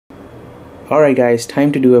Alright guys,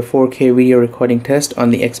 time to do a 4K video recording test on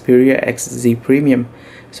the Xperia XZ Premium.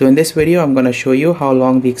 So in this video I'm going to show you how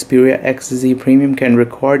long the Xperia XZ Premium can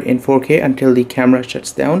record in 4K until the camera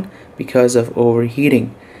shuts down because of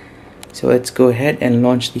overheating. So let's go ahead and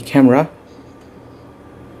launch the camera.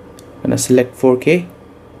 I'm going to select 4K.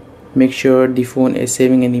 Make sure the phone is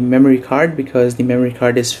saving in the memory card because the memory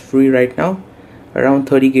card is free right now. Around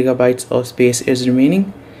 30 gigabytes of space is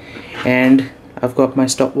remaining. And I've got my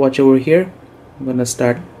stopwatch over here. I'm gonna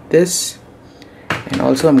start this, and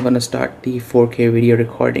also I'm gonna start the 4K video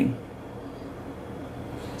recording.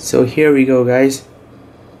 So here we go guys.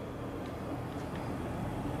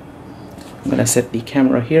 I'm gonna set the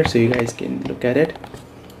camera here so you guys can look at it.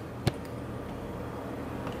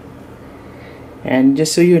 And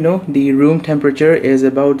just so you know, the room temperature is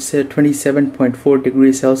about 27.4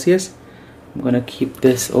 degrees Celsius. I'm gonna keep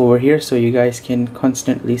this over here so you guys can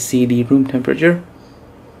constantly see the room temperature.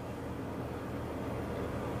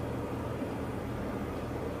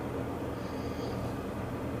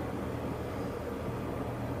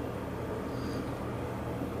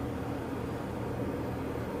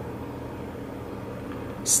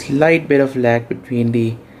 Slight bit of lag between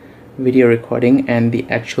the video recording and the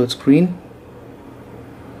actual screen.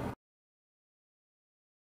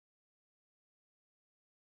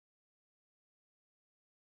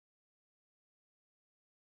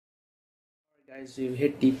 Guys, we've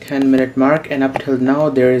hit the 10-minute mark, and up till now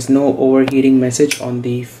there is no overheating message on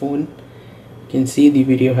the phone. You can see the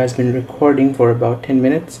video has been recording for about 10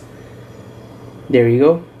 minutes. There you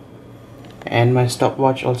go. And my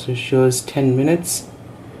stopwatch also shows 10 minutes.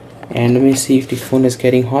 And let me see if the phone is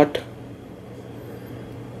getting hot.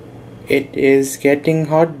 It is getting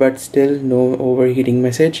hot, but still no overheating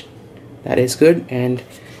message. That is good. And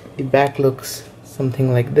the back looks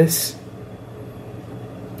something like this.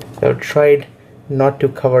 So I've tried not to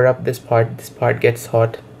cover up this part. This part gets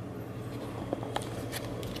hot.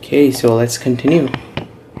 Okay, so let's continue.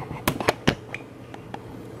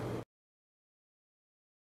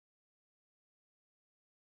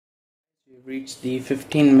 We've reached the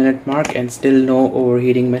 15-minute mark and still no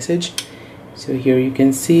overheating message. So here you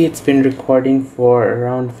can see it's been recording for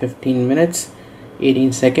around 15 minutes,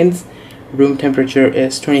 18 seconds. Room temperature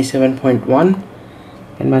is 27.1.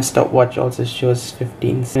 and my stopwatch also shows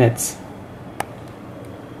 15 minutes.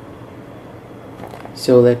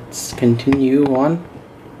 So let's continue on.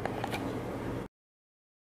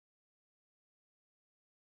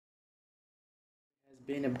 It has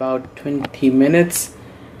been about 20 minutes.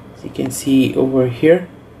 As you can see over here,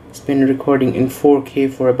 it's been recording in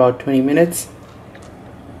 4K for about 20 minutes.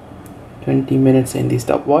 20 minutes in the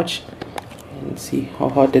stopwatch, and see how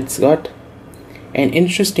hot it's got. And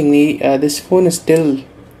interestingly, this phone is still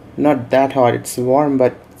not that hot. It's warm,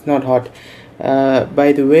 but it's not hot.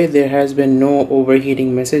 By the way, there has been no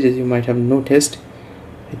overheating message, as you might have noticed.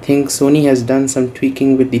 I think Sony has done some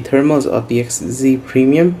tweaking with the thermals of the XZ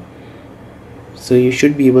Premium, so you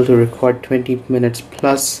should be able to record 20 minutes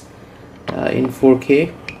plus in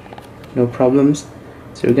 4K, no problems.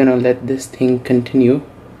 So we're gonna let this thing continue.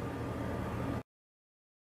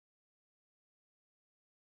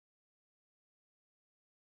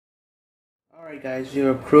 Alright guys, we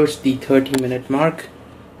have approached the 30-minute mark.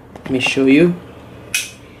 Let me show you.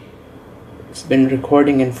 It's been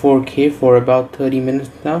recording in 4K for about 30 minutes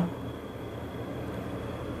now.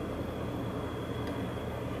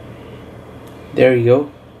 There you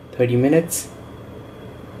go, 30 minutes,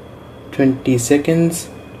 20 seconds,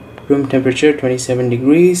 room temperature 27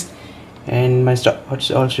 degrees, and my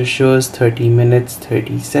stopwatch also shows 30 minutes,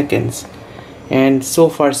 30 seconds. And so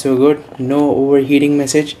far so good, no overheating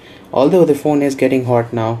message. Although the phone is getting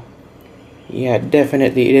hot now. Yeah,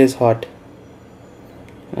 definitely it is hot,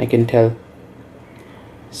 I can tell.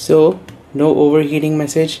 So no overheating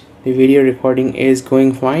message. The video recording is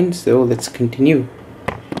going fine, so let's continue.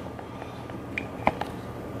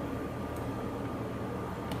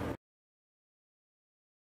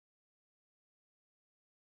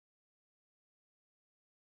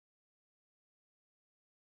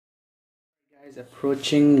 Guys,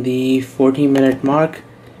 approaching the 40-minute mark.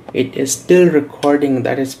 It is still recording.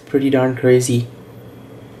 That is pretty darn crazy. You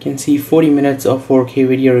can see 40 minutes of 4K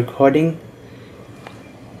video recording.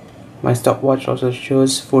 My stopwatch also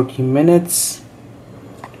shows 40 minutes.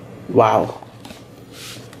 Wow.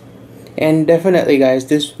 And definitely guys,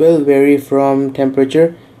 this will vary from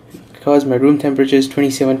temperature because my room temperature is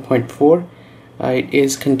 27.4. It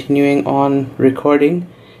is continuing on recording,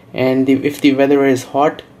 and if the weather is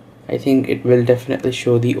hot, I think it will definitely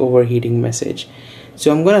show the overheating message. So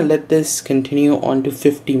I'm gonna let this continue on to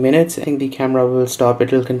 50 minutes. I think the camera will stop.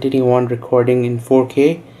 It will continue on recording in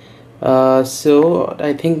 4K So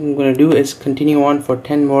I think I'm gonna do is continue on for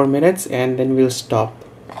 10 more minutes and then we'll stop.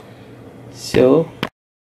 So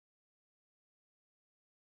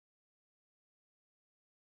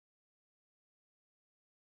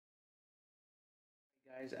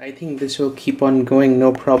guys, I think this will keep on going,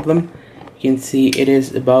 no problem. You can see it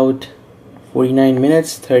is about 49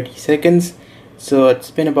 minutes 30 seconds, so it's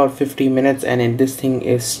been about 50 minutes and this thing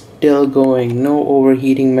is still going. No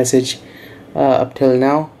overheating message up till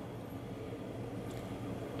now,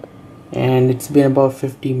 and it's been about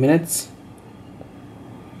 50 minutes.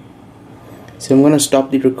 So I'm gonna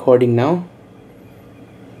stop the recording now.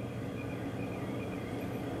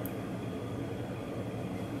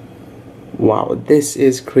 Wow, this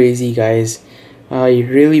is crazy, guys. I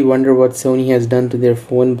really wonder what Sony has done to their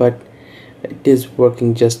phone, but it is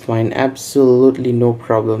working just fine, absolutely no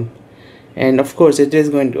problem. And of course it is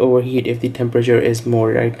going to overheat if the temperature is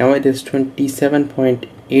more. Right now it is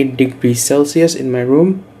 27.8 degrees Celsius in my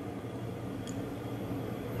room.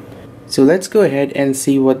 So let's go ahead and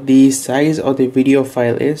see what the size of the video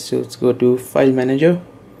file is. So let's go to File Manager,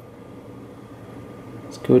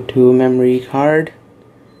 let's go to Memory Card,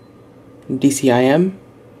 DCIM,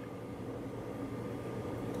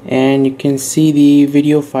 and you can see the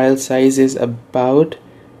video file size is about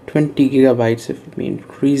 20 gigabytes. If we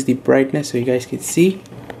increase the brightness so you guys can see,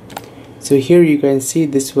 so here you can see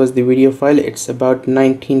this was the video file. It's about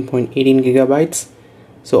 19.18 gigabytes,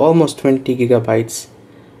 so almost 20 gigabytes.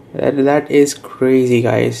 That is crazy,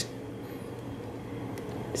 guys.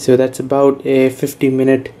 So that's about a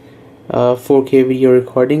 50-minute 4K video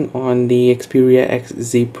recording on the Xperia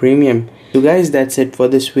XZ Premium. So guys, that's it for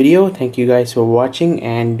this video. Thank you guys for watching,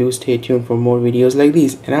 and do stay tuned for more videos like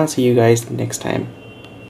these, and I'll see you guys next time.